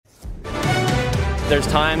There's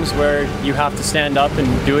times where you have to stand up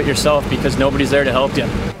and do it yourself because nobody's there to help you.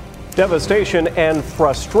 Devastation and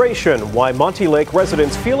frustration, why Monte Lake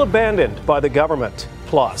residents feel abandoned by the government.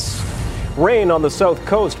 Plus, rain on the south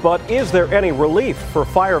coast, but is there any relief for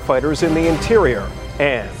firefighters in the interior?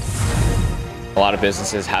 And a lot of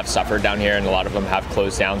businesses have suffered down here and a lot of them have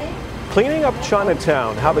closed down. Cleaning up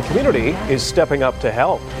Chinatown, how the community is stepping up to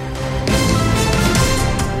help.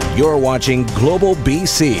 You're watching Global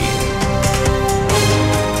BC.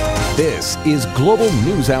 This is Global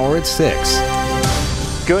News Hour at 6.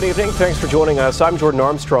 Good evening. Thanks for joining us. I'm Jordan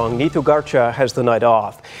Armstrong. Neetu Garcha has the night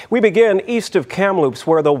off. We begin east of Kamloops,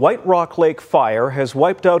 where the White Rock Lake fire has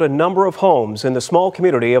wiped out a number of homes in the small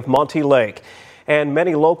community of Monte Lake. And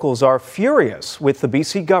many locals are furious with the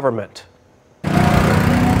BC government.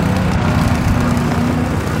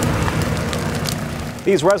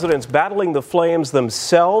 These residents battling the flames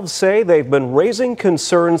themselves say they've been raising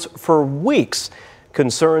concerns for weeks,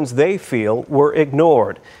 concerns they feel were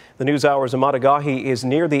ignored. The NewsHour's Ahmad Agahi is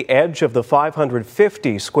near the edge of the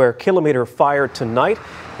 550 square kilometer fire tonight,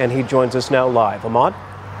 and he joins us now live. Ahmad?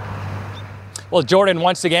 Well, Jordan,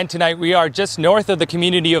 once again tonight we are just north of the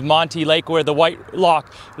community of Monte Lake, where the White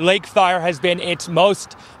Rock Lake fire has been its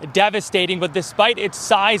most devastating. But despite its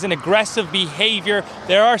size and aggressive behavior,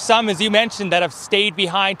 there are some, as you mentioned, that have stayed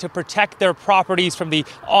behind to protect their properties from the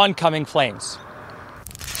oncoming flames.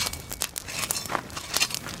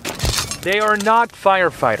 They are not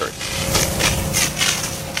firefighters.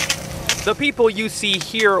 The people you see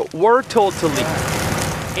here were told to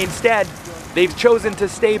leave. Instead, they've chosen to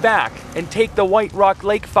stay back and take the White Rock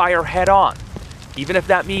Lake fire head on, even if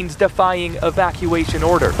that means defying evacuation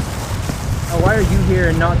orders. Why are you here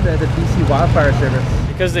and not the BC Wildfire Service?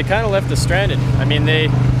 Because they kind of left us stranded. I mean,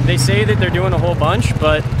 they say that they're doing a whole bunch,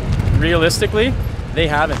 but realistically, they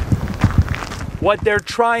haven't. What they're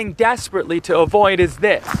trying desperately to avoid is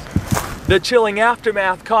this: the chilling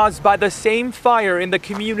aftermath caused by the same fire in the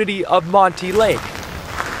community of Monte Lake,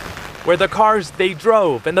 where the cars they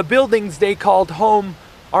drove and the buildings they called home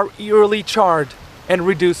are eerily charred and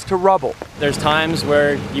reduced to rubble. There's times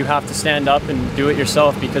where you have to stand up and do it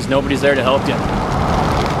yourself because nobody's there to help you.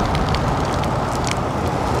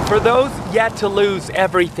 For those yet to lose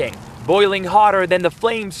everything, boiling hotter than the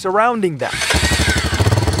flames surrounding them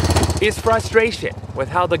is frustration with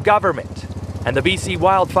how the government and the BC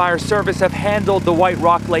Wildfire Service have handled the White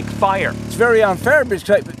Rock Lake fire. It's very unfair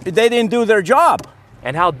because they didn't do their job.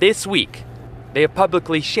 And how this week they have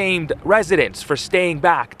publicly shamed residents for staying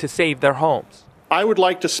back to save their homes. I would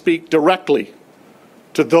like to speak directly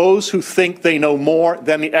to those who think they know more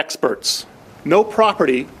than the experts. No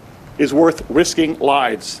property is worth risking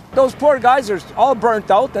lives. Those poor guys are all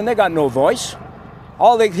burnt out and they got no voice.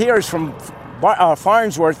 All they hear is from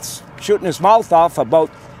Farnsworth shooting his mouth off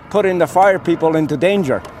about putting the fire people into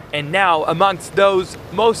danger. And now, amongst those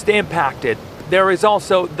most impacted, there is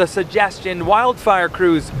also the suggestion wildfire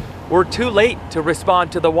crews were too late to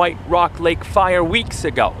respond to the White Rock Lake fire weeks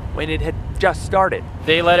ago when it had just started.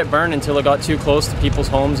 They let it burn until it got too close to people's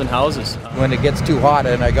homes and houses. When it gets too hot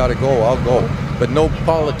and I gotta go, I'll go. But no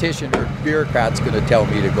politician or bureaucrat's gonna tell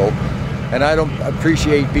me to go. And I don't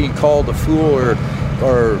appreciate being called a fool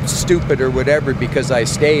or stupid or whatever because I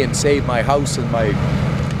stay and save my house and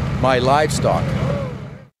my livestock.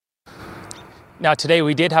 Now, today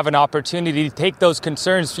we did have an opportunity to take those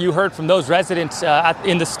concerns you heard from those residents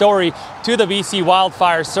in the story to the BC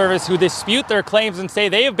Wildfire Service, who dispute their claims and say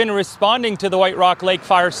they have been responding to the White Rock Lake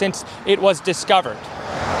fire since it was discovered.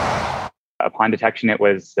 Upon detection, it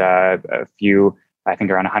was a few, I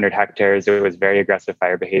think around 100 hectares. It was very aggressive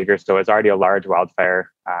fire behavior. So it was already a large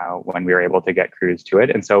wildfire when we were able to get crews to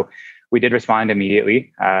it. And so we did respond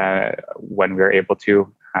immediately when we were able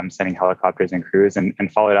to, sending helicopters and crews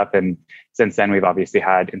and followed up. And since then, we've obviously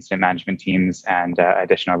had incident management teams and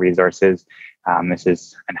additional resources. This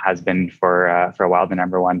is and has been for a while the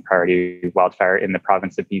number one priority wildfire in the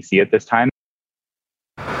province of BC at this time.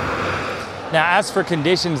 Now, as for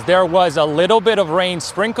conditions, there was a little bit of rain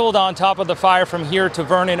sprinkled on top of the fire from here to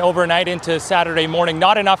Vernon overnight into Saturday morning.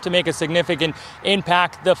 Not enough to make a significant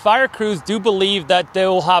impact. The fire crews do believe that they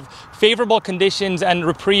will have favorable conditions and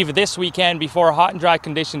reprieve this weekend before hot and dry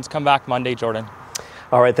conditions come back Monday, Jordan.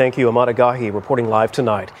 All right, thank you. Ahmad Agahi reporting live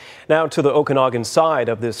tonight. Now to the Okanagan side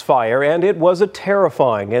of this fire, and it was a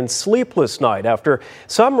terrifying and sleepless night after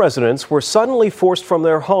some residents were suddenly forced from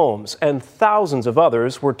their homes and thousands of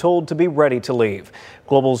others were told to be ready to leave.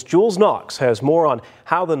 Global's Jules Knox has more on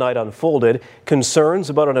how the night unfolded, concerns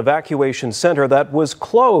about an evacuation center that was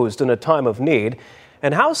closed in a time of need,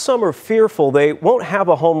 and how some are fearful they won't have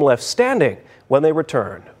a home left standing when they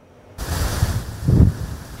return.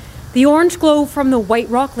 The orange glow from the White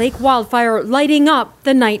Rock Lake wildfire lighting up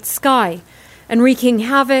the night sky and wreaking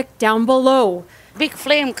havoc down below. Big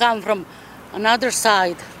flame come from another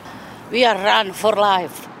side. We are run for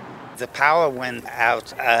life. The power went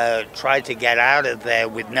out, tried to get out of there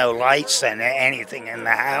with no lights and anything in the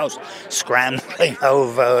house, scrambling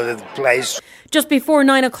over the place. Just before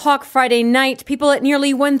 9 o'clock Friday night, people at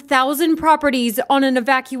nearly 1,000 properties on an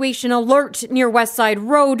evacuation alert near West Side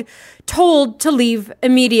Road told to leave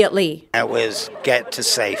immediately. It was get to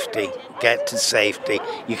safety, get to safety.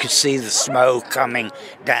 You could see the smoke coming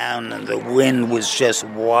down and the wind was just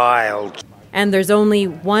wild. And there's only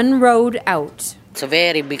one road out. It's a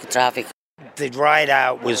very big traffic. The ride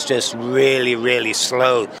out was just really, really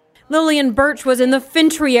slow. Lillian Birch was in the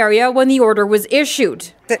Fintry area when the order was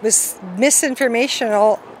issued. It was misinformation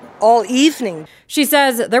all evening. She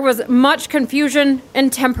says there was much confusion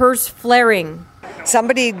and tempers flaring.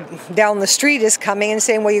 Somebody down the street is coming and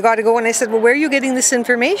saying, well, you got to go. And I said, well, where are you getting this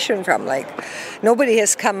information from? Like, nobody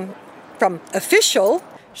has come from official.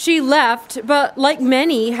 She left, but like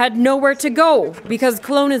many, had nowhere to go because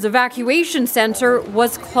Kelowna's evacuation centre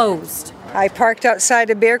was closed. I parked outside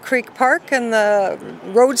of Bear Creek Park and the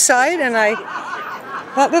roadside, and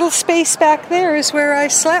that little space back there is where I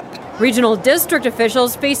slept. Regional district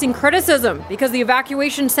officials facing criticism because the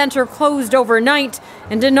evacuation centre closed overnight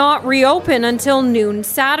and did not reopen until noon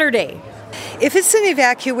Saturday. If it's an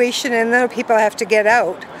evacuation and then people have to get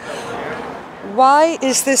out, why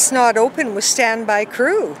is this not open with standby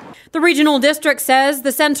crew? The regional district says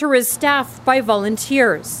the centre is staffed by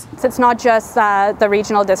volunteers. It's not just the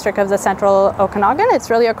regional district of the Central Okanagan, it's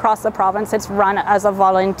really across the province. It's run as a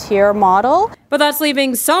volunteer model. But that's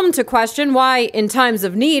leaving some to question why, in times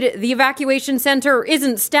of need, the evacuation centre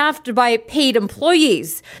isn't staffed by paid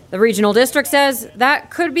employees. The regional district says that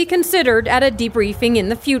could be considered at a debriefing in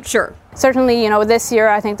the future. Certainly, this year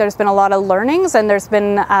I think there's been a lot of learnings and there's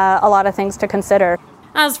been a lot of things to consider.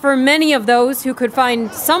 As for many of those who could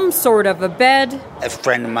find some sort of a bed, A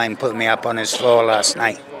friend of mine put me up on his floor last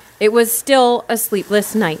night. It was still a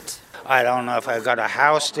sleepless night. I don't know if I got a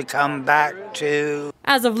house to come back to.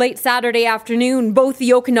 As of late Saturday afternoon, both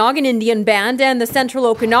the Okanagan Indian Band and the Central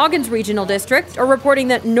Okanagan's Regional District are reporting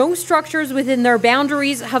that no structures within their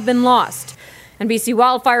boundaries have been lost. And BC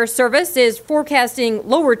Wildfire Service is forecasting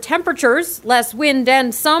lower temperatures, less wind,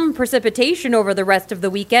 and some precipitation over the rest of the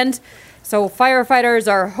weekend. So firefighters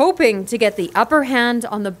are hoping to get the upper hand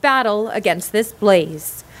on the battle against this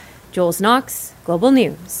blaze. Jules Knox, Global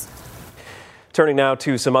News. Turning now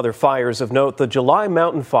to some other fires of note, the July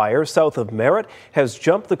Mountain Fire south of Merritt has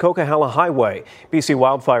jumped the Coquihalla Highway. BC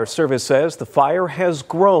Wildfire Service says the fire has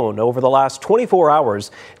grown over the last 24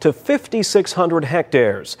 hours to 5,600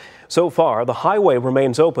 hectares. So far, the highway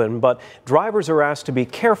remains open, but drivers are asked to be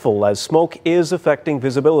careful as smoke is affecting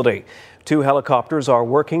visibility. 2 helicopters are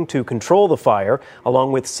working to control the fire,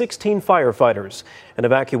 along with 16 firefighters. An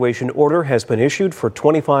evacuation order has been issued for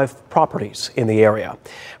 25 properties in the area.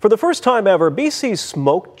 For the first time ever, BC's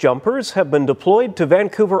smoke jumpers have been deployed to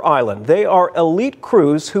Vancouver Island. They are elite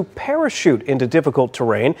crews who parachute into difficult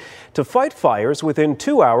terrain to fight fires within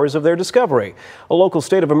 2 hours of their discovery. A local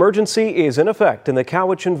state of emergency is in effect in the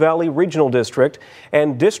Cowichan Valley Regional District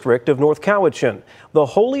and District of North Cowichan. The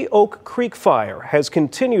Holy Oak Creek fire has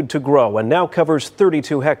continued to grow and now covers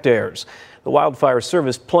 32 hectares. The Wildfire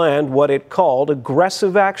Service planned what it called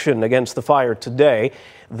aggressive action against the fire today.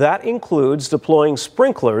 That includes deploying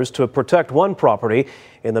sprinklers to protect one property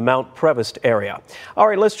in the Mount Prevost area. All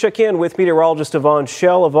right, let's check in with meteorologist Yvonne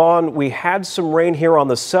Schell. Yvonne, we had some rain here on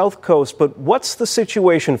the south coast, but what's the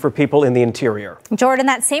situation for people in the interior? Jordan,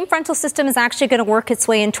 that same frontal system is actually going to work its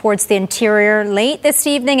way in towards the interior late this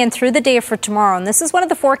evening and through the day for tomorrow. And this is one of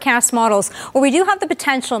the forecast models where we do have the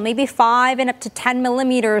potential, maybe 5 and up to 10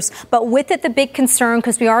 millimeters, but with it, the big concern,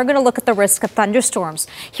 because we are going to look at the risk of thunderstorms.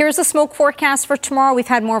 Here's the smoke forecast for tomorrow. We've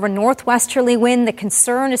had more of a northwesterly wind. The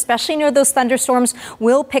concern, especially near those thunderstorms,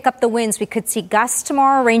 will pick up the winds. We could see gusts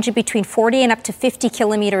tomorrow ranging between 40 and up to 50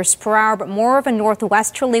 kilometers per hour, but more of a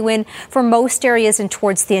northwesterly wind for most areas and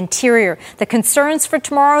towards the interior. The concerns for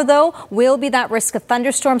tomorrow, though, will be that risk of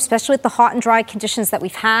thunderstorms, especially with the hot and dry conditions that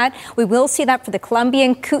we've had. We will see that for the Columbia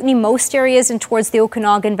and Kootenay. Most areas and towards the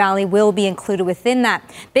Okanagan Valley will be included within that.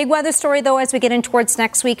 Big weather story, though, as we get in towards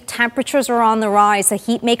next week. Temperatures are on the rise. The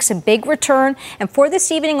heat makes a big return. And for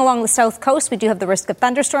this evening along the south coast, we do have the risk of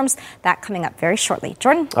thunderstorms. That coming up very shortly.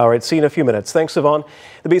 Jordan? All right, see you in a few minutes. Thanks, Yvonne.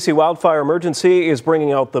 The BC Wildfire Emergency is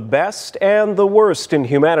bringing out the best and the worst in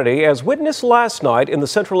humanity, as witnessed last night in the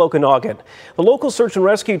Central Okanagan. The local search and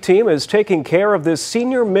rescue team is taking care of this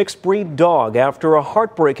senior mixed breed dog after a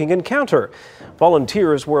heartbreaking encounter.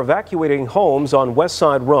 Volunteers were evacuating homes on West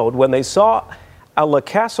Side Road when they saw a La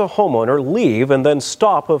Casa homeowner leave and then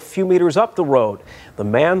stop a few meters up the road. The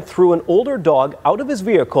man threw an older dog out of his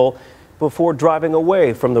vehicle before driving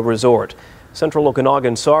away from the resort. Central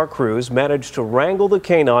Okanagan SAR crews managed to wrangle the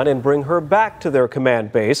canine and bring her back to their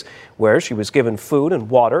command base, where she was given food and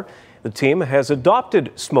water. The team has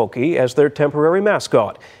adopted Smokey as their temporary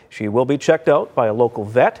mascot. She will be checked out by a local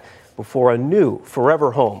vet before a new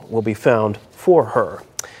forever home will be found for her.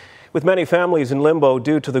 With many families in limbo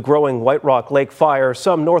due to the growing White Rock Lake fire,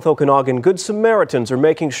 some North Okanagan Good Samaritans are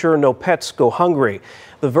making sure no pets go hungry.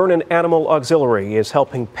 The Vernon Animal Auxiliary is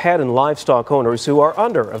helping pet and livestock owners who are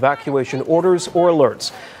under evacuation orders or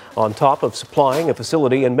alerts. On top of supplying a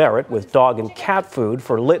facility in Merritt with dog and cat food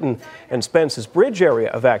for Lytton and Spence's Bridge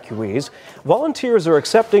area evacuees, volunteers are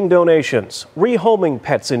accepting donations, rehoming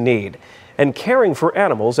pets in need, and caring for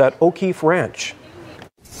animals at O'Keefe Ranch.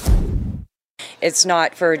 It's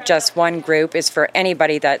not for just one group, it's for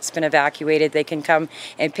anybody that's been evacuated. They can come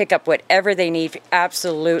and pick up whatever they need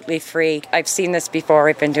absolutely free. I've seen this before,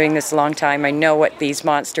 I've been doing this a long time. I know what these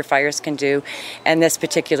monster fires can do, and this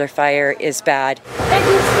particular fire is bad.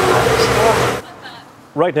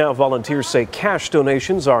 Right now, volunteers say cash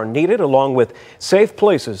donations are needed, along with safe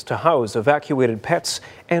places to house evacuated pets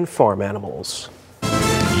and farm animals.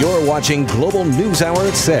 You're watching Global News Hour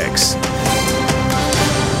at 6.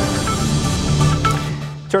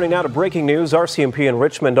 Turning now to breaking news, RCMP in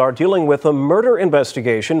Richmond are dealing with a murder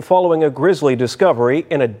investigation following a grisly discovery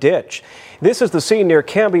in a ditch. This is the scene near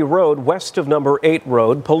Cambie Road, west of number 8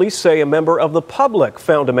 Road. Police say a member of the public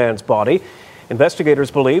found a man's body. Investigators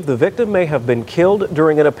believe the victim may have been killed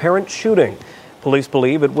during an apparent shooting. Police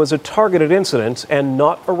believe it was a targeted incident and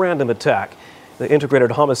not a random attack. The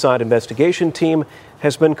Integrated Homicide Investigation Team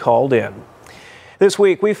has been called in. This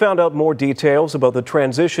week, we found out more details about the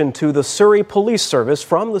transition to the Surrey Police Service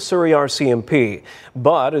from the Surrey RCMP.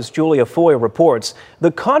 But as Julia Foy reports, the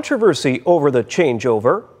controversy over the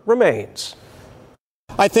changeover remains.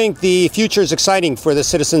 I think the future is exciting for the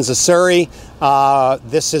citizens of Surrey.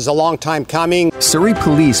 This is a long time coming. Surrey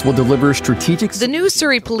Police will deliver strategic... The new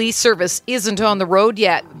Surrey Police Service isn't on the road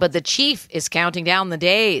yet, but the chief is counting down the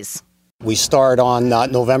days. We start on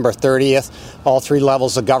November 30th. All 3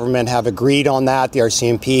 levels of government have agreed on that. The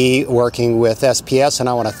RCMP working with SPS, and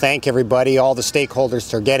I want to thank everybody, all the stakeholders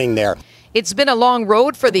for getting there. It's been a long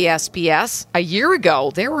road for the SPS. A year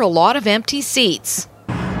ago, there were a lot of empty seats.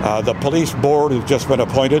 The police board has just been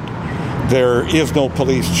appointed. There is no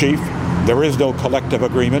police chief. There is no collective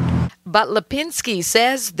agreement. But Lipinski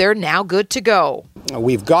says they're now good to go.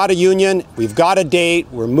 We've got a union. We've got a date.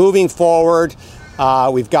 We're moving forward.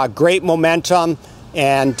 We've got great momentum,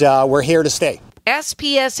 and we're here to stay.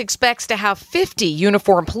 SPS expects to have 50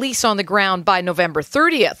 uniformed police on the ground by November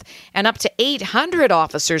 30th and up to 800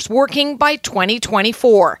 officers working by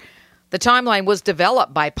 2024. The timeline was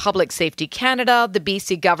developed by Public Safety Canada, the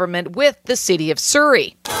BC government, with the City of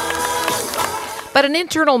Surrey. But an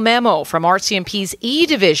internal memo from RCMP's E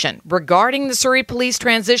Division regarding the Surrey Police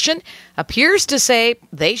transition appears to say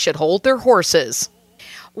they should hold their horses.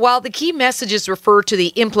 While the key messages refer to the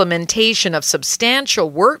implementation of substantial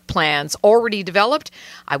work plans already developed,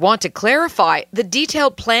 I want to clarify the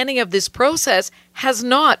detailed planning of this process has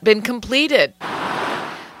not been completed.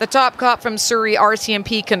 The top cop from Surrey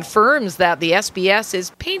RCMP confirms that the SPS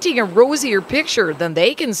is painting a rosier picture than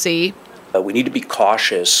they can see. We need to be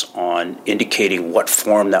cautious on indicating what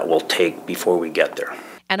form that will take before we get there.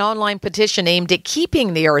 An online petition aimed at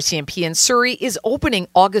keeping the RCMP in Surrey is opening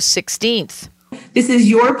August 16th. This is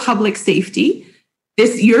your public safety.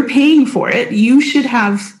 You're paying for it. You should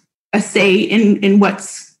have a say in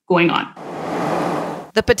what's going on.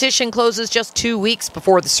 The petition closes just 2 weeks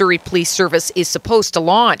before the Surrey Police Service is supposed to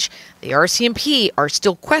launch. The RCMP are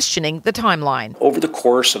still questioning the timeline. Over the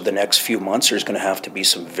course of the next few months, there's going to have to be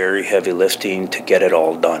some very heavy lifting to get it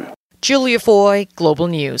all done. Julia Foy, Global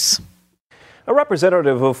News. A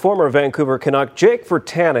representative of former Vancouver Canuck Jake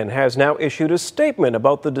Virtanen has now issued a statement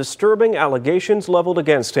about the disturbing allegations leveled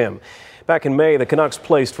against him. Back in May, the Canucks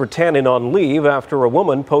placed Virtanen on leave after a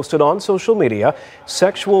woman posted on social media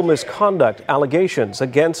sexual misconduct allegations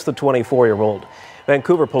against the 24-year-old.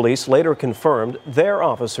 Vancouver police later confirmed their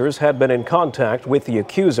officers had been in contact with the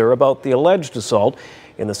accuser about the alleged assault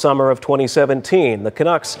in the summer of 2017. The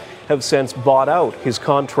Canucks have since bought out his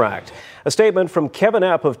contract. A statement from Kevin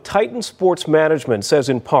Epp of Titan Sports Management says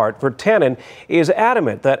in part, Virtanen is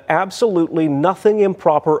adamant that absolutely nothing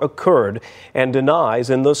improper occurred and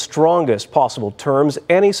denies in the strongest possible terms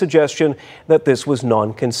any suggestion that this was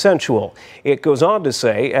non-consensual. It goes on to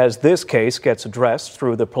say, as this case gets addressed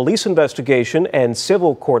through the police investigation and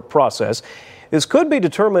civil court process, This could be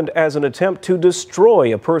determined as an attempt to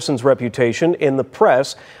destroy a person's reputation in the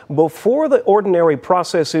press before the ordinary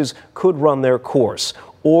processes could run their course,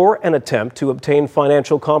 or an attempt to obtain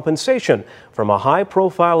financial compensation from a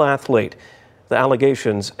high-profile athlete. The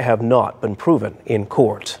allegations have not been proven in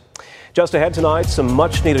court. Just ahead tonight, some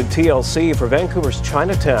much-needed TLC for Vancouver's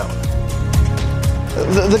Chinatown.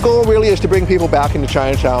 The goal really is to bring people back into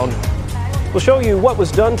Chinatown. We'll show you what was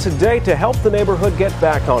done today to help the neighborhood get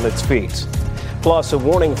back on its feet. Plus, a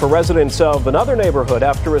warning for residents of another neighborhood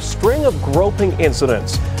after a string of groping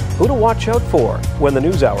incidents. Who to watch out for when the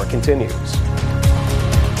NewsHour continues.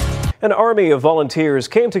 An army of volunteers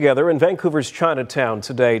came together in Vancouver's Chinatown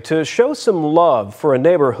today to show some love for a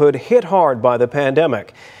neighborhood hit hard by the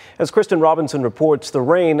pandemic. As Kristen Robinson reports, the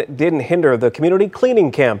rain didn't hinder the community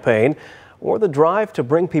cleaning campaign or the drive to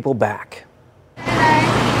bring people back.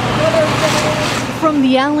 From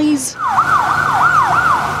the alleys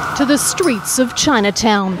to the streets of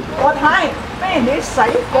Chinatown.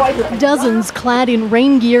 Dozens clad in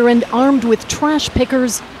rain gear and armed with trash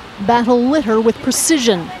pickers battle litter with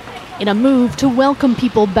precision in a move to welcome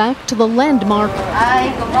people back to the landmark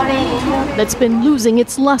that's been losing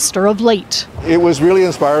its luster of late. It was really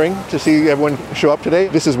inspiring to see everyone show up today.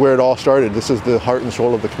 This is where it all started. This is the heart and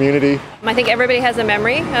soul of the community. I think everybody has a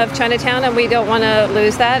memory of Chinatown, and we don't want to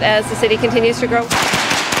lose that as the city continues to grow.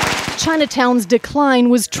 Chinatown's decline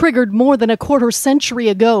was triggered more than a quarter century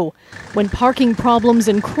ago, when parking problems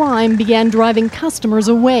and crime began driving customers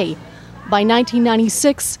away. By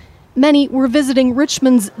 1996, many were visiting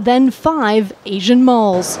Richmond's then 5 Asian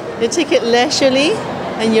malls. You take it leisurely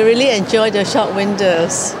and you really enjoy the shop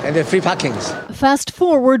windows. And the free parkings. Fast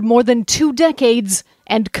forward more than 2 decades,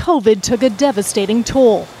 and COVID took a devastating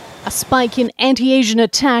toll. A spike in anti-Asian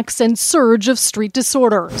attacks and surge of street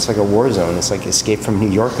disorder. It's like a war zone. It's like Escape from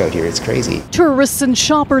New York out here. It's crazy. Tourists and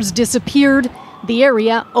shoppers disappeared. The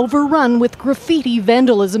area overrun with graffiti,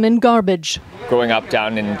 vandalism, and garbage. Growing up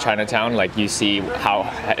down in Chinatown, you see how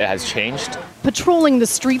it has changed. Patrolling the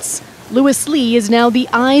streets, Louis Lee is now the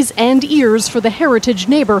eyes and ears for the heritage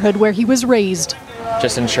neighborhood where he was raised.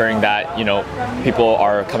 Just ensuring that, people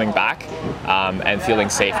are coming back and feeling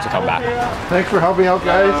safe to come back. Thanks for helping out,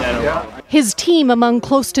 guys. Yeah. His team, among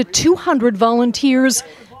close to 200 volunteers,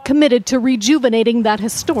 committed to rejuvenating that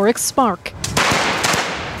historic spark,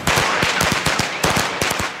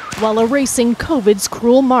 while erasing COVID's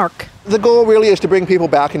cruel mark. The goal really is to bring people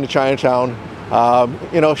back into Chinatown,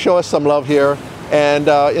 show us some love here, and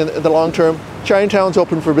in the long term, Chinatown's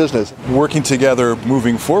open for business. Working together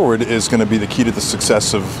moving forward is going to be the key to the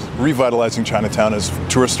success of revitalizing Chinatown as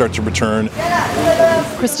tourists start to return.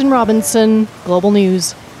 Kristen Robinson, Global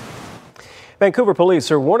News. Vancouver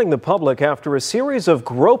police are warning the public after a series of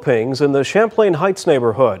gropings in the Champlain Heights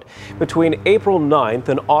neighborhood. Between April 9th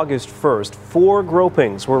and August 1st, 4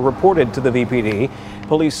 gropings were reported to the VPD.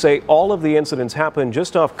 Police say all of the incidents happened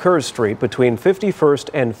just off Kerr Street between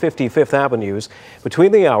 51st and 55th Avenues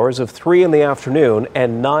between the hours of 3 in the afternoon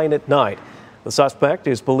and 9 at night. The suspect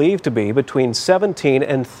is believed to be between 17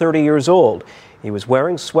 and 30 years old. He was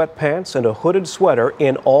wearing sweatpants and a hooded sweater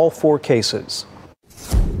in all 4 cases.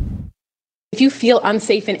 If you feel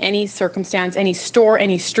unsafe in any circumstance, any store,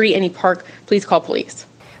 any street, any park, please call police.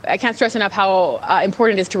 I can't stress enough how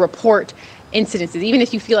important it is to report incidences. Even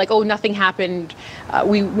if you feel like, nothing happened,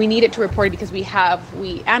 we need it to report it because we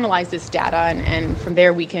analyze this data and from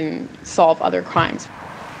there we can solve other crimes.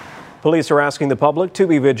 Police are asking the public to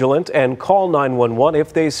be vigilant and call 911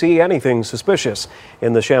 if they see anything suspicious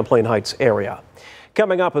in the Champlain Heights area.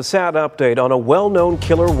 Coming up, a sad update on a well-known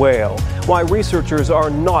killer whale. Why researchers are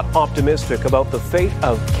not optimistic about the fate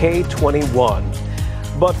of K21.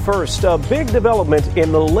 But first, a big development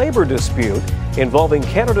in the labor dispute involving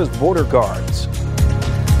Canada's border guards.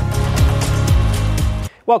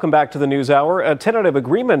 Welcome back to the NewsHour. A tentative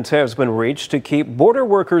agreement has been reached to keep border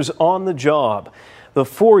workers on the job. The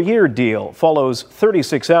 4-year deal follows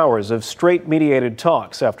 36 hours of straight-mediated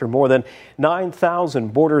talks after more than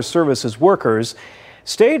 9,000 border services workers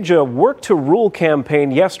staged a work-to-rule campaign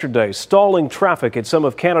yesterday, stalling traffic at some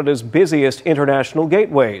of Canada's busiest international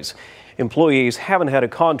gateways. Employees haven't had a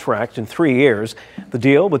contract in 3 years. The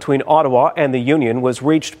deal between Ottawa and the union was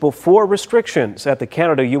reached before restrictions at the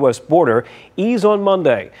Canada-U.S. border ease on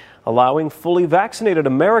Monday, allowing fully vaccinated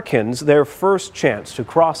Americans their first chance to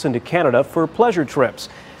cross into Canada for pleasure trips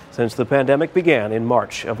since the pandemic began in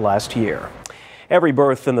March of last year. Every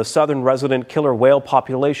birth in the southern resident killer whale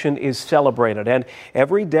population is celebrated, and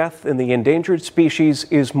every death in the endangered species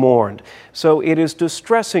is mourned. So it is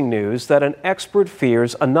distressing news that an expert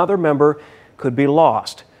fears another member could be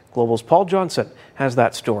lost. Global's Paul Johnson has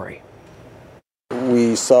that story.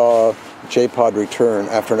 We saw J-Pod return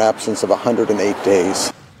after an absence of 108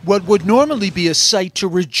 days. What would normally be a sight to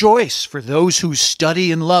rejoice for those who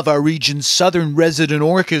study and love our region's southern resident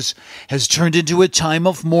orcas has turned into a time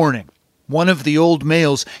of mourning. One of the old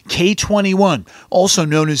males, K21, also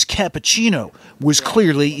known as Cappuccino, was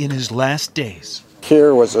clearly in his last days.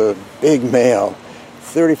 Here was a big male,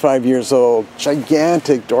 35 years old,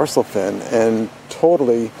 gigantic dorsal fin, and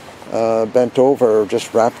totally bent over,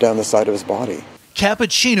 just wrapped down the side of his body.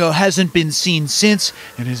 Cappuccino hasn't been seen since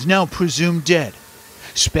and is now presumed dead.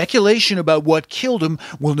 Speculation about what killed him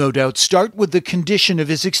will no doubt start with the condition of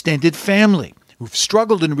his extended family, who've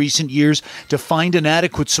struggled in recent years to find an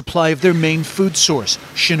adequate supply of their main food source,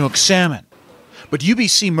 Chinook salmon. But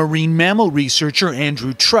UBC marine mammal researcher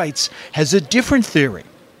Andrew Treitz has a different theory.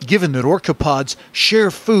 Given that orcapods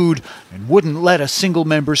share food and wouldn't let a single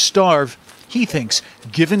member starve, he thinks,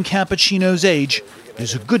 given Cappuccino's age,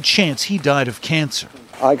 there's a good chance he died of cancer.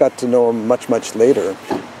 I got to know him much, much later.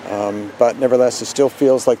 But nevertheless, it still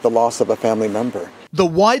feels like the loss of a family member. The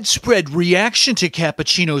widespread reaction to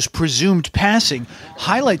Cappuccino's presumed passing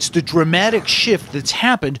highlights the dramatic shift that's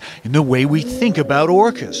happened in the way we think about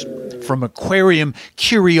orcas. From aquarium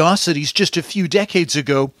curiosities just a few decades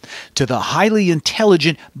ago to the highly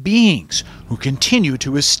intelligent beings who continue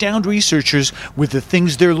to astound researchers with the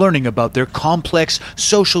things they're learning about their complex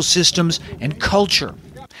social systems and culture.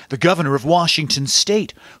 The governor of Washington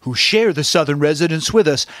State, who share the southern residents with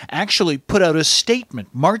us, actually put out a statement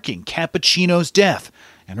marking Cappuccino's death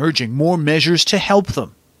and urging more measures to help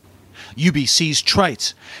them. UBC's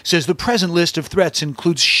Treitz says the present list of threats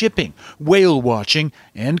includes shipping, whale watching,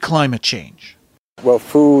 and climate change. Well,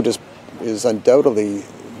 food is undoubtedly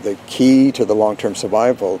the key to the long-term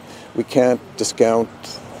survival. We can't discount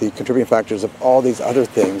the contributing factors of all these other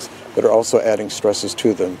things that are also adding stresses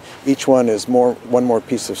to them. Each one is one more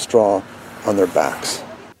piece of straw on their backs.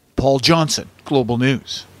 Paul Johnson, Global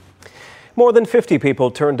News. More than 50 people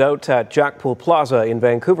turned out at Jakpul Plaza in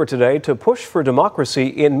Vancouver today to push for democracy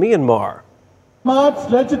in Myanmar. Mark's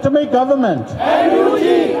legitimate government.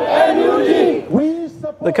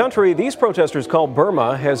 The country these protesters call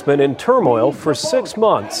Burma has been in turmoil for 6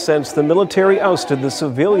 months since the military ousted the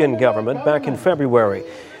civilian government back in February.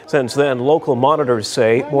 Since then, local monitors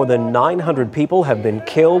say more than 900 people have been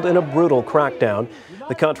killed in a brutal crackdown.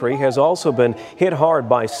 The country has also been hit hard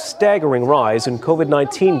by a staggering rise in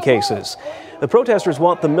COVID-19 cases. The protesters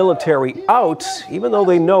want the military out, even though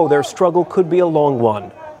they know their struggle could be a long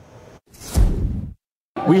one.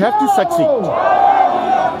 We have to succeed.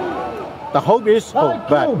 The hope is hope,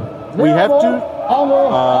 but we have to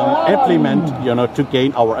implement, to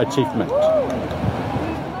gain our achievement.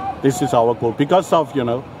 This is our goal because of,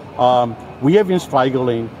 we have been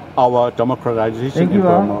struggling our democratization in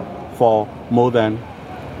Burma for more than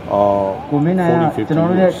 40, 50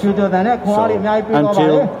 years. So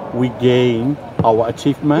until we gain our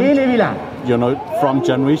achievement, from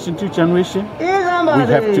generation to generation, we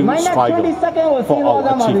have to struggle for our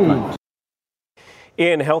achievement.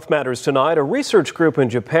 In Health Matters tonight, a research group in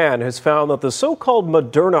Japan has found that the so-called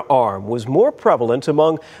Moderna arm was more prevalent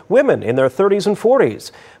among women in their 30s and 40s.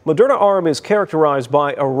 Moderna arm is characterized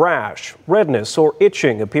by a rash, redness, or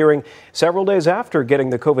itching appearing several days after getting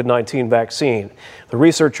the COVID-19 vaccine. The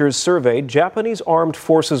researchers surveyed Japanese armed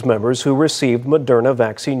forces members who received Moderna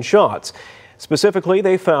vaccine shots. Specifically,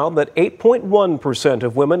 they found that 8.1%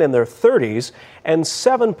 of women in their 30s and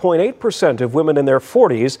 7.8% of women in their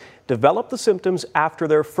 40s developed the symptoms after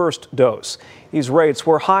their first dose. These rates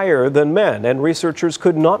were higher than men, and researchers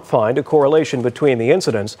could not find a correlation between the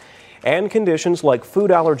incidence and conditions like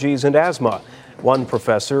food allergies and asthma. One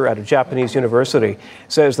professor at a Japanese university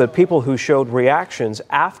says that people who showed reactions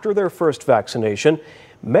after their first vaccination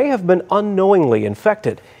may have been unknowingly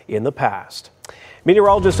infected in the past.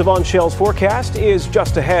 Meteorologist Yvonne Shell's forecast is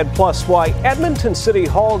just ahead, plus why Edmonton City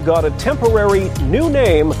Hall got a temporary new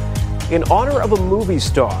name in honor of a movie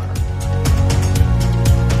star.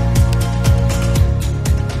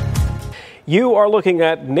 You are looking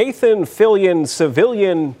at Nathan Fillion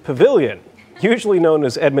Civilian Pavilion, usually known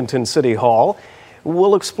as Edmonton City Hall.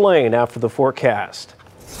 We'll explain after the forecast.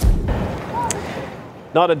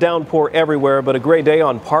 Not a downpour everywhere, but a gray day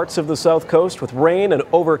on parts of the south coast with rain and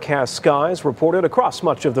overcast skies reported across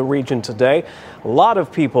much of the region today. A lot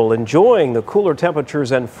of people enjoying the cooler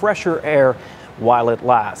temperatures and fresher air while it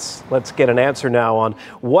lasts. Let's get an answer now on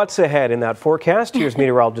what's ahead in that forecast. Here's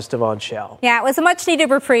meteorologist Yvonne Shell. Yeah, it was a much-needed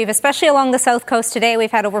reprieve, especially along the south coast today.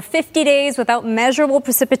 We've had over 50 days without measurable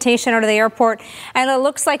precipitation out of the airport, and it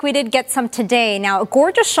looks like we did get some today. Now, a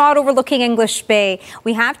gorgeous shot overlooking English Bay.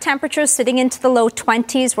 We have temperatures sitting into the low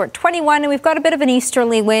 20s. We're at 21, and we've got a bit of an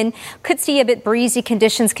easterly wind. Could see a bit breezy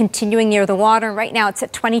conditions continuing near the water. Right now, it's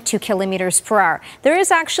at 22 kilometers per hour. There is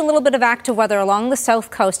actually a little bit of active weather along the south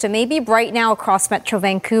coast. It may be bright now across Metro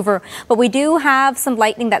Vancouver, but we do have some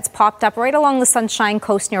lightning that's popped up right along the Sunshine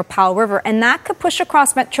Coast near Powell River, and that could push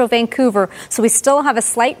across Metro Vancouver. So we still have a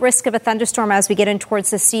slight risk of a thunderstorm as we get in towards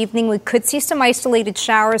this evening. We could see some isolated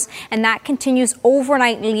showers, and that continues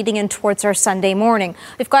overnight leading in towards our Sunday morning.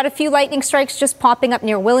 We've got a few lightning strikes just popping up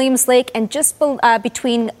near Williams Lake and just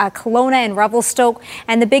between Kelowna and Revelstoke.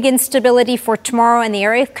 And the big instability for tomorrow and the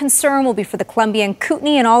area of concern will be for the Columbia and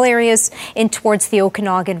Kootenay and all areas in towards the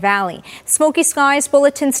Okanagan Valley. Smoky skies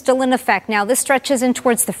bulletin still in effect. Now, this stretches in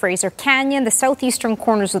towards the Fraser Canyon, the southeastern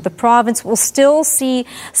corners of the province. We'll still see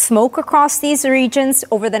smoke across these regions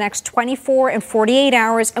over the next 24 and 48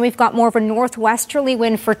 hours, and we've got more of a northwesterly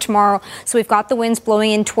wind for tomorrow. So we've got the winds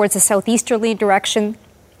blowing in towards the southeasterly direction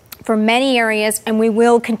for many areas, and we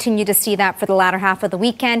will continue to see that for the latter half of the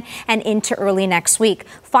weekend and into early next week.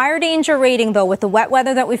 Fire danger rating, though, with the wet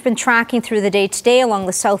weather that we've been tracking through the day today along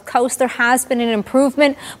the south coast, there has been an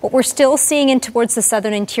improvement, but we're still seeing in towards the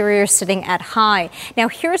southern interior sitting at high. Now,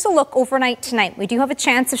 here's a look overnight tonight. We do have a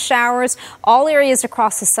chance of showers, all areas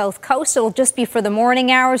across the south coast. It'll just be for the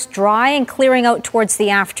morning hours, dry and clearing out towards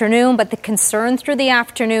the afternoon, but the concern through the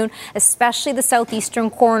afternoon, especially the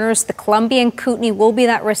southeastern corners, the Columbia and Kootenay, will be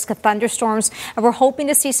that risk of thunderstorms, and we're hoping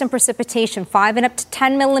to see some precipitation, 5 and up to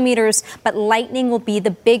 10 millimeters, but lightning will be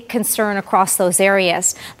the big concern across those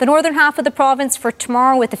areas. The northern half of the province for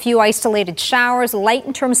tomorrow with a few isolated showers, light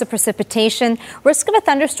in terms of precipitation. Risk of a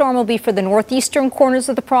thunderstorm will be for the northeastern corners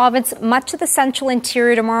of the province. Much of the central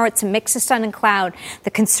interior tomorrow, it's a mix of sun and cloud.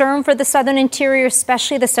 The concern for the southern interior,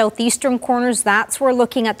 especially the southeastern corners, that's where we're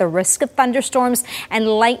looking at the risk of thunderstorms, and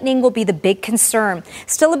lightning will be the big concern.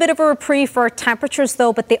 Still a bit of a reprieve for our temperatures,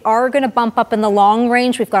 though, but they are going to bump up in the long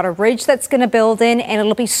range. We've got a ridge that's going to build in, and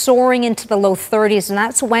it'll be soaring into the low 30s, and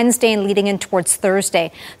that's Wednesday and leading in towards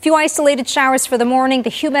Thursday. A few isolated showers for the morning. The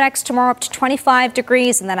Humidex tomorrow up to 25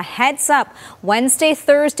 degrees, and then a heads up Wednesday,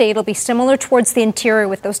 Thursday, it'll be similar towards the interior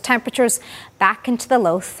with those temperatures back into the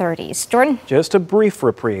low 30s. Jordan? Just a brief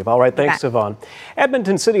reprieve. All right, thanks, Yvonne.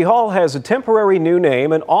 Edmonton City Hall has a temporary new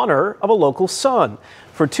name in honor of a local son.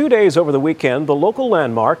 For 2 days over the weekend, the local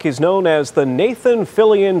landmark is known as the Nathan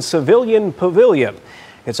Fillion Civilian Pavilion.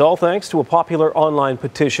 It's all thanks to a popular online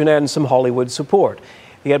petition and some Hollywood support.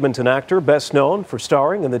 The Edmonton actor, best known for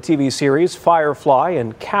starring in the TV series Firefly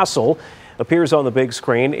and Castle, appears on the big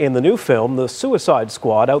screen in the new film The Suicide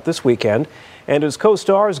Squad, out this weekend, and his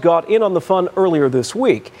co-stars got in on the fun earlier this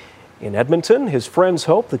week. In Edmonton, his friends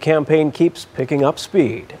hope the campaign keeps picking up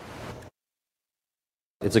speed.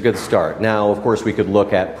 It's a good start. Now, of course, we could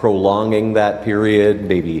look at prolonging that period,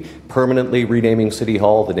 maybe permanently renaming City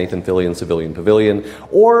Hall the Nathan Fillion Civilian Pavilion,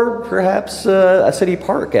 or perhaps a city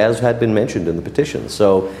park, as had been mentioned in the petition.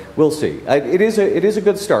 So we'll see. It is a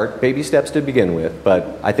good start, baby steps to begin with,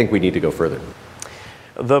 but I think we need to go further.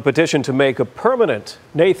 The petition to make a permanent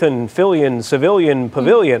Nathan Fillion Civilian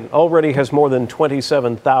Pavilion already has more than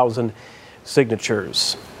 27,000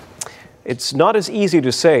 signatures. It's not as easy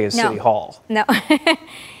to say as City Hall. No.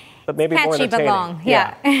 But maybe catchy, more entertaining. But long.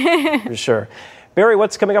 Yeah. For sure. Barry,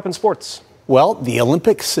 what's coming up in sports? Well, the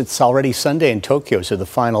Olympics, it's already Sunday in Tokyo, so the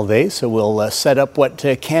final day. So we'll set up what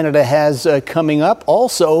Canada has coming up.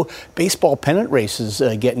 Also, baseball pennant races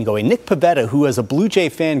getting going. Nick Pivetta, who was a Blue Jay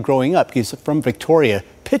fan growing up, he's from Victoria,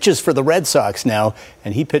 pitches for the Red Sox now,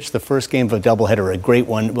 and he pitched the first game of a doubleheader, a great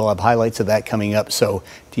one. We'll have highlights of that coming up. So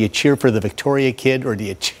do you cheer for the Victoria kid or do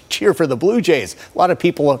you cheer for the Blue Jays? A lot of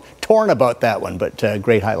people are torn about that one, but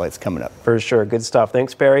great highlights coming up. For sure. Good stuff.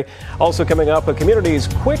 Thanks, Barry. Also coming up, a community's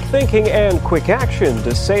quick thinking and quick action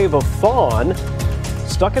to save a fawn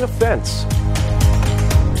stuck in a fence.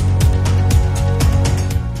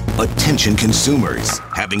 Attention consumers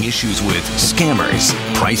having issues with scammers,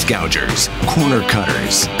 price gougers, corner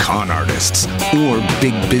cutters, con artists, or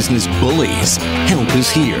big business bullies. Help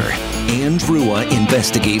is here. Ann Drua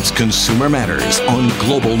investigates consumer matters on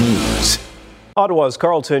Global News. Ottawa's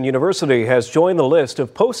Carleton University has joined the list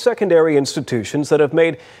of post-secondary institutions that have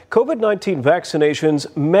made COVID-19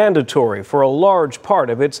 vaccinations mandatory for a large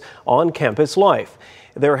part of its on-campus life.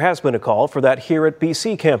 There has been a call for that here at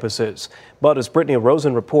BC campuses. But as Brittany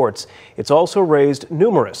Rosen reports, it's also raised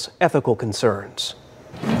numerous ethical concerns.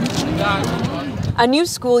 A new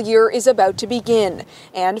school year is about to begin,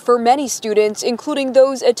 and for many students, including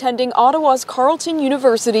those attending Ottawa's Carleton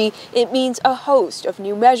University, it means a host of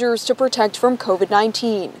new measures to protect from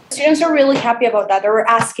COVID-19. Students are really happy about that. They were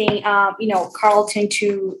asking, Carleton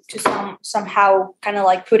to somehow kind of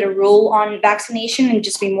like put a rule on vaccination and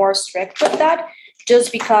just be more strict with that.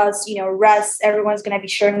 Just because, everyone's going to be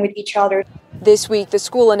sharing with each other. This week, the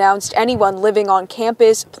school announced anyone living on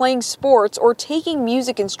campus, playing sports, or taking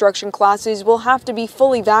music instruction classes will have to be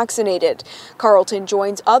fully vaccinated. Carleton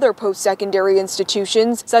joins other post-secondary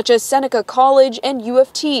institutions, such as Seneca College and U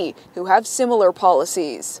of T, who have similar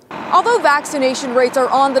policies. Although vaccination rates are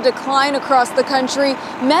on the decline across the country,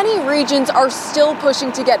 many regions are still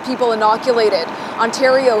pushing to get people inoculated.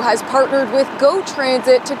 Ontario has partnered with Go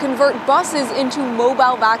Transit to convert buses into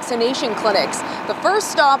mobile vaccination clinics. The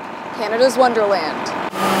first stop, Canada's Wonderland.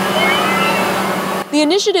 The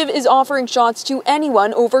initiative is offering shots to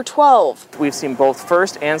anyone over 12. We've seen both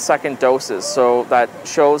first and second doses, so that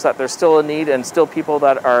shows that there's still a need and still people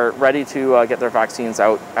that are ready to get their vaccines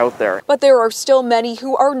out there. But there are still many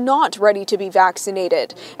who are not ready to be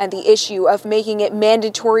vaccinated, and the issue of making it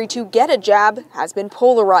mandatory to get a jab has been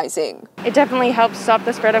polarizing. It definitely helps stop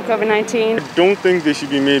the spread of COVID-19. I don't think they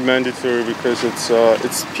should be made mandatory because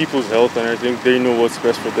it's people's health, and I think they know what's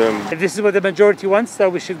best for them. If this is what the majority wants, so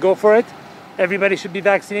we should go for it. Everybody should be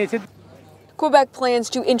vaccinated. Quebec plans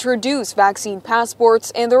to introduce vaccine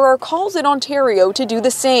passports, and there are calls in Ontario to do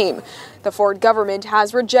the same. The Ford government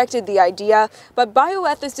has rejected the idea, but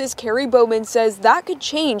bioethicist Carrie Bowman says that could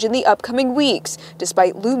change in the upcoming weeks,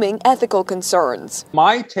 despite looming ethical concerns.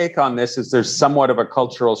 My take on this is there's somewhat of a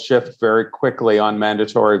cultural shift very quickly on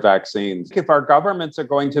mandatory vaccines. If our governments are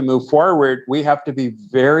going to move forward, we have to be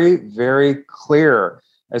very, very clear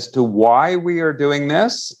as to why we are doing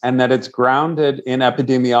this and that it's grounded in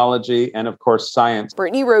epidemiology and, of course, science.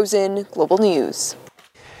 Brittany Rosen, Global News.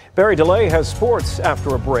 Barry DeLay has sports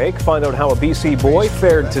after a break. Find out how a BC boy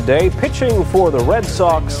fared today pitching for the Red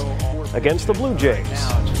Sox against the Blue Jays.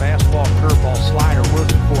 Now it's fastball, curveball, slider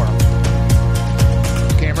working for him.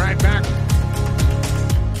 Came right back.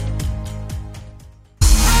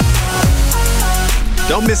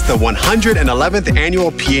 Don't miss the 111th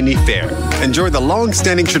Annual Peony Fair. Enjoy the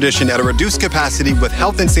long-standing tradition at a reduced capacity with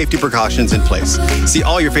health and safety precautions in place. See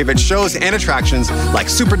all your favorite shows and attractions like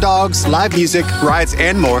Super Dogs, live music, rides,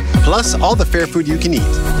 and more, plus all the fair food you can eat.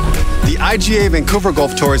 The IGA Vancouver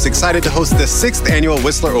Golf Tour is excited to host the 6th Annual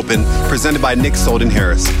Whistler Open presented by Nick Solden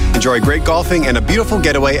Harris. Enjoy great golfing and a beautiful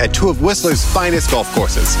getaway at two of Whistler's finest golf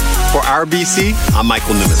courses. For RBC, I'm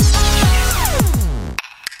Michael Newman.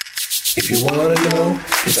 If you want to know,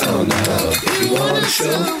 it's on the Hub. If you want to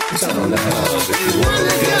show, it's on the Hub. If you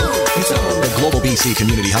want to go, it's on the Global BC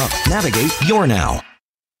Community Hub. Navigate your now.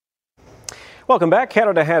 Welcome back.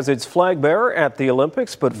 Canada has its flag bearer at the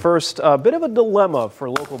Olympics, but first, a bit of a dilemma for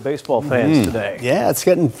local baseball fans today. Yeah, it's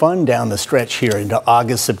getting fun down the stretch here into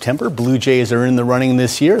August, September. Blue Jays are in the running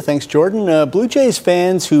this year. Thanks, Jordan. Blue Jays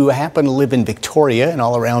fans who happen to live in Victoria and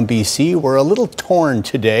all around BC were a little torn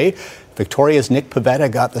today. Victoria's Nick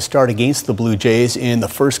Pivetta got the start against the Blue Jays in the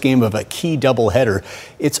first game of a key doubleheader.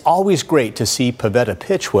 It's always great to see Pivetta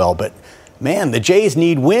pitch well, but man, the Jays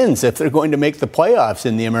need wins if they're going to make the playoffs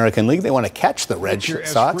in the American League. They want to catch the Red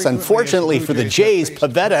Sox. Unfortunately for the Jays,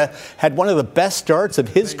 Pivetta had one of the best starts of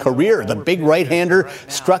his career. The big right-hander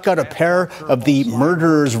struck out a pair of the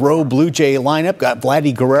Murderers Row Blue Jay lineup, got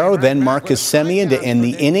Vladdy Guerrero, then Marcus Semien to end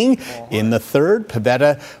the inning. In the third,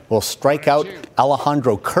 Pivetta will strike out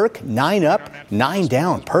Alejandro Kirk, 9 up, 9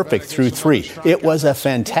 down, perfect through 3. It was a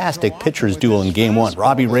fantastic pitcher's duel in Game 1.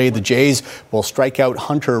 Robbie Ray, the Jays, will strike out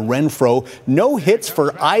Hunter Renfroe. No hits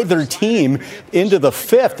for either team into the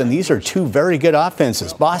 5th, and these are two very good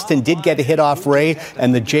offenses. Boston did get a hit off Ray,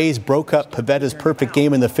 and the Jays broke up Pivetta's perfect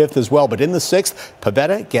game in the 5th as well. But in the 6th,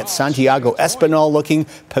 Pivetta gets Santiago Espinal looking.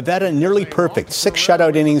 Pivetta nearly perfect. 6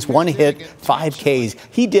 shutout innings, 1 hit, 5 Ks.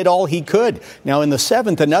 He did all he could. Now in the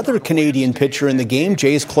 7th, another Canadian pitcher in the game,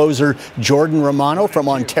 Jays closer Jordan Romano from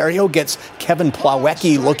Ontario gets Kevin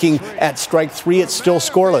Plawecki looking at strike 3. It's still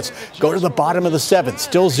scoreless. Go to the bottom of the 7th,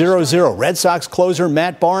 still 0-0. Red Sox closer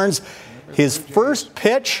Matt Barnes, his first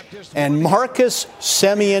pitch, and Marcus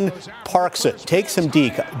Semien parks it, takes him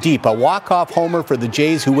deep. A walk-off homer for the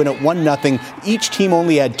Jays, who win at 1-0. Each team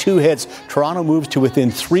only had 2 hits. Toronto moves to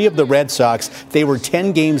within 3 of the Red Sox. They were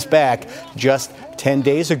 10 games back just 10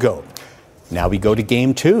 days ago. Now we go to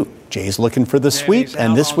Game 2. Jays looking for the sweep,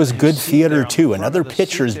 and this was good theater too. Another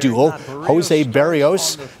pitcher's duel. Jose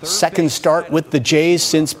Berrios, second start with the Jays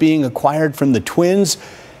since being acquired from the Twins.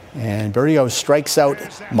 And Berrios strikes out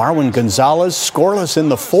Marwin Gonzalez, scoreless in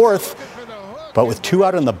the 4th. But with 2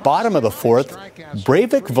 out in the bottom of the 4th,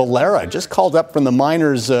 Breivik Valera, just called up from the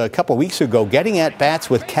minors a couple weeks ago, getting at bats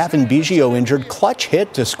with Kevin Biggio injured. Clutch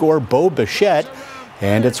hit to score Bo Bichette.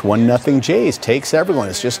 And it's 1-0 Jays. Takes everyone.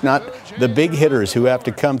 It's just not the big hitters who have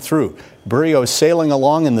to come through. Berrios sailing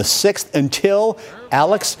along in the 6th until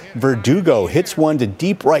Alex Verdugo hits one to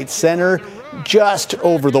deep right center, just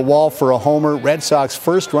over the wall for a homer. Red Sox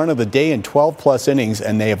first run of the day in 12-plus innings,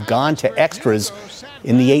 and they have gone to extras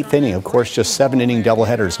in the 8th inning. Of course, just 7-inning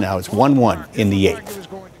doubleheaders now. It's 1-1 in the 8th.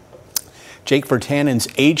 Jake Virtanen's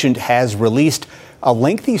agent has released a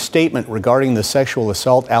lengthy statement regarding the sexual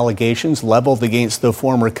assault allegations leveled against the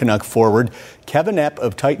former Canuck forward. Kevin Epp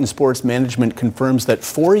of Titan Sports Management confirms that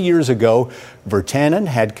 4 years ago, Virtanen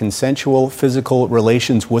had consensual physical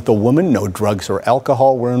relations with a woman. No drugs or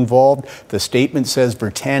alcohol were involved. The statement says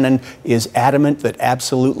Virtanen is adamant that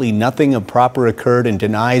absolutely nothing improper occurred and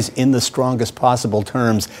denies in the strongest possible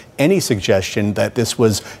terms any suggestion that this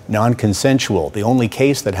was non-consensual. The only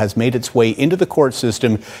case that has made its way into the court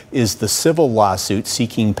system is the civil lawsuit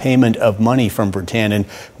seeking payment of money from Virtanen,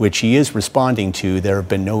 which he is responding to. There have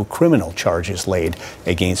been no criminal charges laid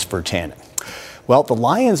against Virtanen. Well, the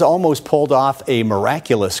Lions almost pulled off a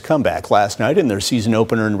miraculous comeback last night in their season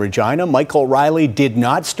opener in Regina. Michael Riley did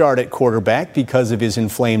not start at quarterback because of his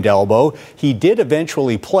inflamed elbow. He did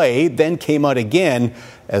eventually play, then came out again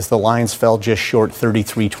as the Lions fell just short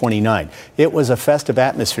 33-29. It was a festive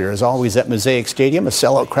atmosphere, as always, at Mosaic Stadium, a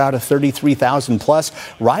sellout crowd of 33,000 plus.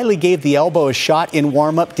 Riley gave the elbow a shot in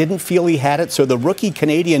warm-up, didn't feel he had it, so the rookie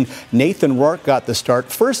Canadian Nathan Rourke got the start.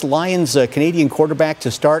 First Lions Canadian quarterback to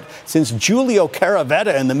start since Julio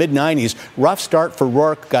Caravetta in the mid-90s. Rough start for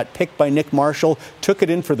Rourke, got picked by Nick Marshall, took it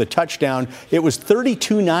in for the touchdown. It was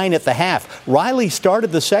 32-9 at the half. Riley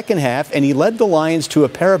started the second half, and he led the Lions to a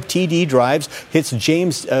pair of TD drives, hits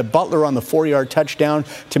James Butler on the 4-yard touchdown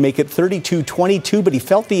to make it 32-22, but he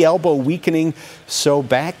felt the elbow weakening, so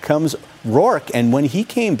back comes Rourke, and when he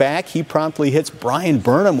came back, he promptly hits Brian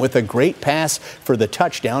Burnham with a great pass for the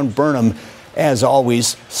touchdown. Burnham, as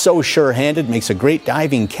always, so sure-handed, makes a great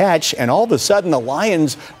diving catch, and all of a sudden the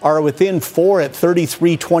Lions are within 4 at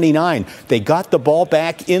 33-29. They got the ball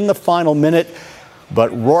back in the final minute,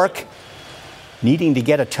 but Rourke, needing to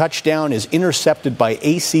get a touchdown, is intercepted by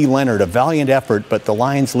A.C. Leonard. A valiant effort, but the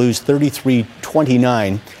Lions lose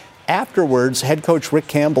 33-29. Afterwards, head coach Rick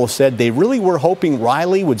Campbell said they really were hoping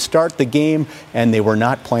Riley would start the game, and they were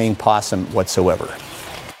not playing possum whatsoever.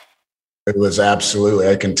 It was absolutely,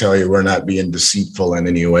 I can tell you, we're not being deceitful in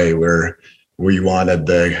any way. We wanted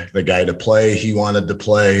the guy to play. He wanted to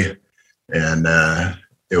play. And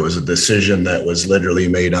it was a decision that was literally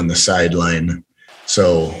made on the sideline.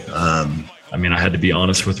 So, I had to be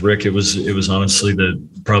honest with Rick. It was honestly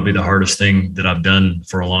probably the hardest thing that I've done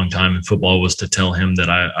for a long time in football was to tell him that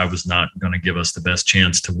I was not going to give us the best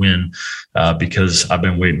chance to win because I've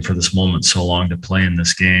been waiting for this moment so long to play in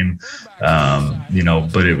this game.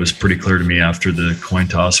 But it was pretty clear to me after the coin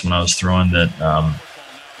toss when I was throwing that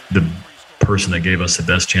the person that gave us the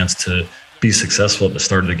best chance to be successful at the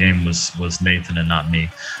start of the game was Nathan and not me.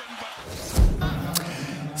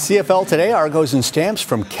 CFL today, Argos and Stamps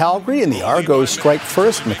from Calgary, and the Argos strike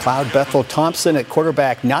first. McLeod Bethel Thompson at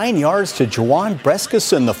quarterback, 9 yards to Juwan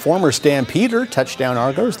Brescison, the former Stampeder. Touchdown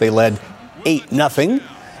Argos. They led 8-0.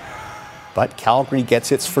 But Calgary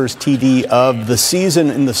gets its first TD of the season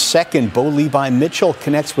in the second. Bo Levi Mitchell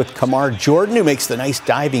connects with Kamar Jordan, who makes the nice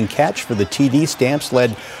diving catch for the TD. Stamps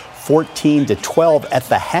led 14-12 at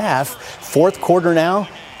the half. Fourth quarter now,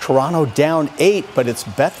 Toronto down 8, but it's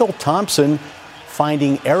Bethel Thompson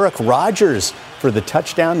finding Eric Rogers for the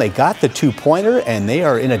touchdown. They got the two-pointer, and they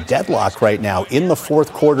are in a deadlock right now. In the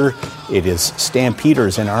fourth quarter, it is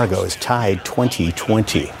Stampeders and Argos tied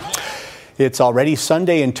 20-20. It's already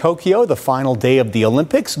Sunday in Tokyo, the final day of the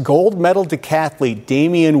Olympics. Gold medal decathlete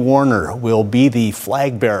Damian Warner will be the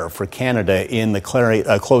flag bearer for Canada in the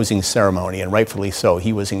closing ceremony, and rightfully so.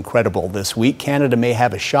 He was incredible this week. Canada may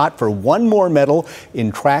have a shot for one more medal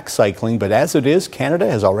in track cycling, but as it is, Canada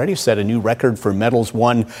has already set a new record for medals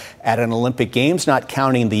won at an Olympic Games, not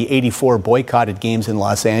counting the 84 boycotted games in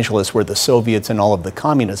Los Angeles where the Soviets and all of the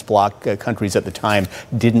communist bloc countries at the time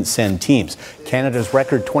didn't send teams. Canada's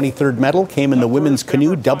record 23rd medal came in the women's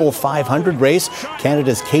canoe double 500 race.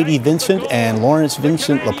 Canada's Katie Vincent and Lawrence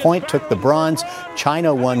Vincent Lapointe took the bronze.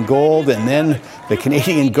 China won gold, and then the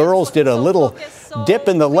Canadian girls did a little dip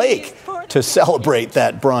in the lake to celebrate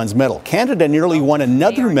that bronze medal. Canada nearly won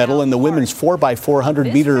another medal in the women's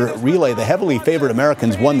 4x400 meter relay. The heavily favored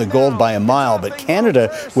Americans won the gold by a mile, but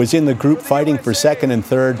Canada was in the group fighting for second and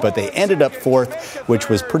third, but they ended up fourth, which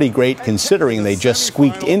was pretty great considering they just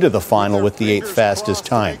squeaked into the final with the 8th fastest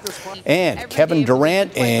time. And Kevin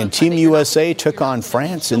Durant and Team USA took on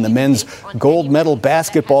France in the men's gold medal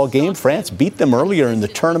basketball game. France beat them earlier in the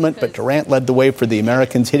tournament, but Durant led the way for the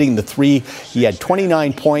Americans, hitting the three. He had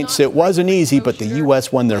 29 points. It wasn't easy, but the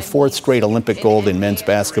U.S. won their 4th straight Olympic gold in men's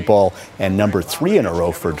basketball and number 3 in a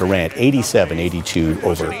row for Durant, 87-82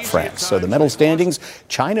 over France. So the medal standings,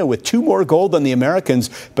 China with 2 more gold than the Americans,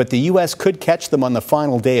 but the U.S. could catch them on the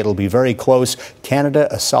final day. It'll be very close. Canada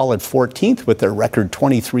a solid 14th with their record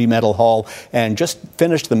 23 medal haul, and just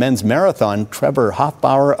finished the men's marathon. Trevor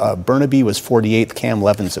Hoffbauer of Burnaby was 48th, Cam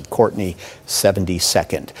Levins of Courtney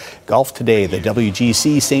 72nd. Golf today, the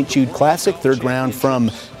WGC St. Jude Classic, 3rd round from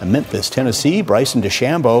Memphis, Tennessee. Bryson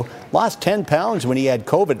DeChambeau lost 10 pounds when he had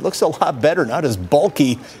COVID. Looks a lot better, not as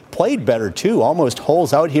bulky. Played better too, almost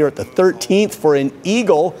holes out here at the 13th for an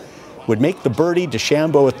eagle. Would make the birdie.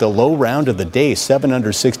 DeChambeau at the low round of the day, 7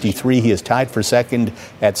 under 63. He is tied for second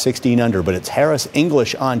at 16 under, but it's Harris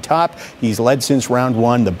English on top. He's led since round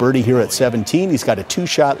 1. The birdie here at 17. He's got a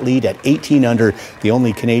 2-shot lead at 18 under. The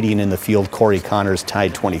only Canadian in the field, Corey Connors,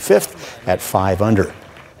 tied 25th at 5 under.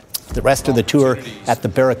 The rest of the tour at the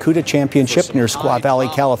Barracuda Championship near Squaw Valley,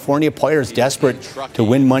 California. Players desperate to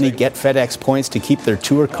win money, get FedEx points to keep their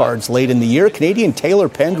tour cards late in the year. Canadian Taylor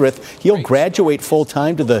Pendrith, he'll graduate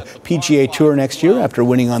full-time to the PGA Tour next year after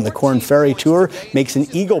winning on the Corn Ferry Tour. Makes an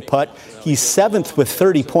eagle putt. He's 7th with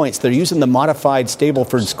 30 points. They're using the modified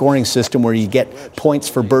Stableford scoring system where you get points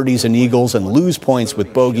for birdies and eagles and lose points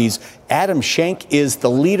with bogeys. Adam Schenk is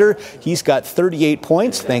the leader. He's got 38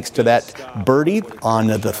 points thanks to that birdie on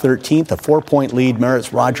the 13th. A 4-point lead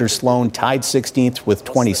merits Roger Sloan, tied 16th with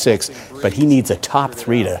 26, but he needs a top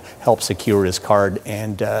 3 to help secure his card,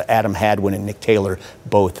 and Adam Hadwin and Nick Taylor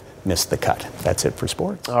both missed the cut. That's it for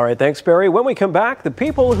sports. All right, thanks, Barry. When we come back, the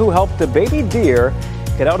people who helped a baby deer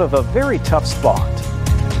get out of a very tough spot.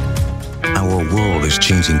 Our world is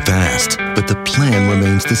changing fast, but the plan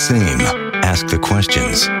remains the same. Ask the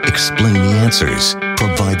questions, explain the answers,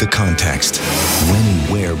 provide the context. When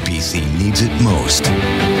and where BC needs it most.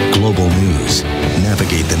 Global News.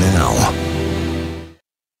 Navigate the now.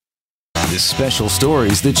 The special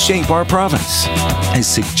stories that shape our province, as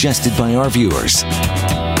suggested by our viewers.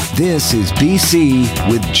 This is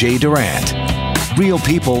BC with Jay Durant. Real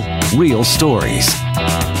people, real stories.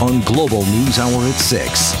 On Global News Hour at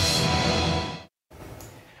 6.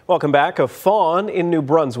 Welcome back. A fawn in New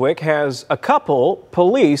Brunswick has a couple,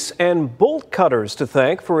 police, and bolt cutters to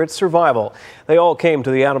thank for its survival. They all came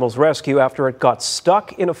to the animal's rescue after it got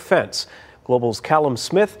stuck in a fence. Global's Callum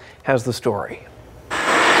Smith has the story.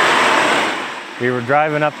 We were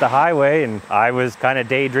driving up the highway and I was kind of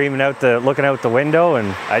daydreaming looking out the window, and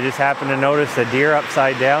I just happened to notice a deer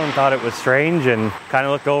upside down, thought it was strange, and kind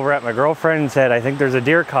of looked over at my girlfriend and said, "I think there's a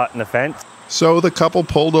deer caught in the fence." So the couple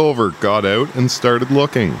pulled over, got out, and started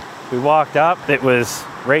looking. We walked up. It was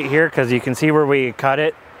right here because you can see where we cut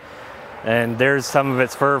it, and there's some of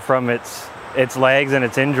its fur from its legs and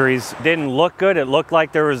its injuries. It didn't look good. It looked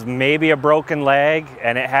like there was maybe a broken leg,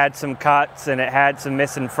 and it had some cuts and it had some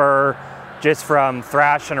missing fur just from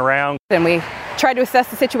thrashing around. And we tried to assess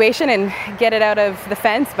the situation and get it out of the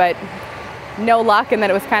fence, but no luck, and then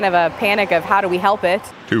it was kind of a panic of how do we help it.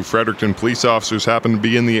 2 Fredericton police officers happened to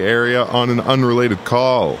be in the area on an unrelated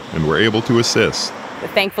call and were able to assist. But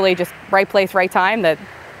thankfully, just right place, right time, that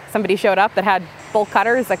somebody showed up that had bolt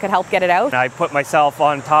cutters that could help get it out. I put myself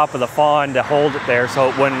on top of the fawn to hold it there so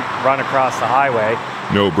it wouldn't run across the highway.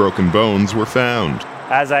 No broken bones were found.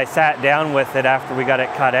 As I sat down with it after we got it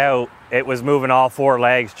cut out, it was moving all 4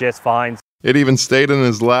 legs just fine. It even stayed in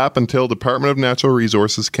his lap until Department of Natural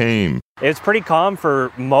Resources came. It was pretty calm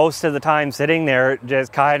for most of the time sitting there. It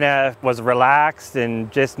just kind of was relaxed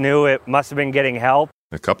and just knew it must have been getting help.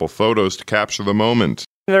 A couple photos to capture the moment.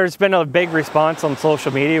 There's been a big response on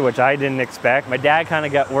social media, which I didn't expect. My dad kind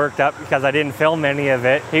of got worked up because I didn't film any of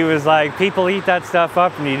it. He was like, people eat that stuff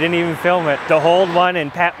up and you didn't even film it. To hold one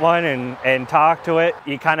and pet one and talk to it,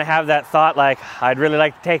 you kind of have that thought like, I'd really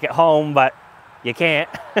like to take it home, but you can't.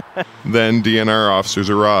 Then DNR officers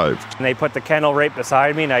arrived. And they put the kennel right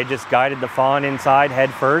beside me, and I just guided the fawn inside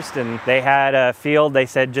head first. And they had a field, they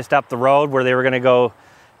said, just up the road where they were going to go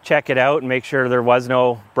check it out and make sure there was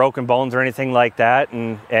no broken bones or anything like that,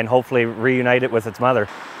 and hopefully reunite it with its mother.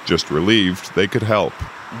 Just relieved they could help.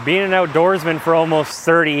 Being an outdoorsman for almost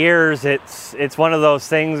 30 years, it's one of those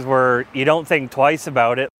things where you don't think twice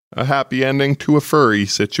about it. A happy ending to a furry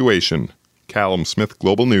situation. Callum Smith,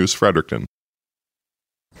 Global News, Fredericton.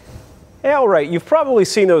 Yeah, all right, you've probably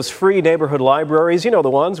seen those free neighborhood libraries, you know, the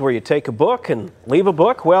ones where you take a book and leave a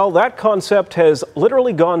book. Well, that concept has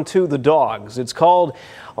literally gone to the dogs. It's called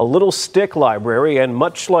a Little Stick Library, and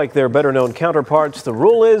much like their better-known counterparts, the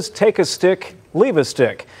rule is take a stick, leave a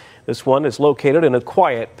stick. This one is located in a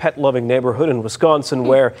quiet, pet-loving neighborhood in Wisconsin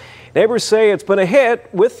where neighbors say it's been a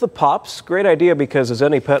hit with the pups. Great idea because, as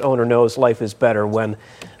any pet owner knows, life is better when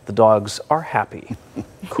the dogs are happy.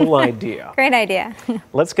 Cool idea. Great idea.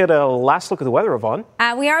 Let's get a last look at the weather, Yvonne.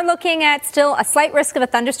 We are looking at still a slight risk of a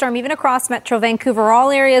thunderstorm even across Metro Vancouver.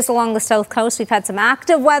 All areas along the south coast. We've had some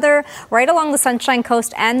active weather right along the Sunshine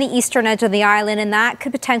Coast and the eastern edge of the island, and that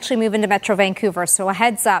could potentially move into Metro Vancouver. So a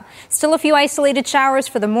heads up. Still a few isolated showers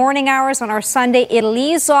for the morning hours on our Sunday. It'll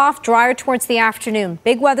ease off, drier towards the afternoon.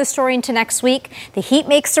 Big weather story into next week. The heat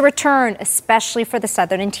makes a return, especially for the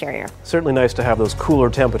southern interior. Certainly nice to have those cooler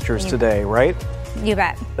temperatures today, right? You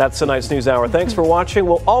bet. That's tonight's News Hour. Thanks for watching.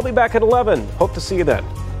 We'll all be back at 11. Hope to see you then.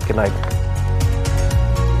 Good night.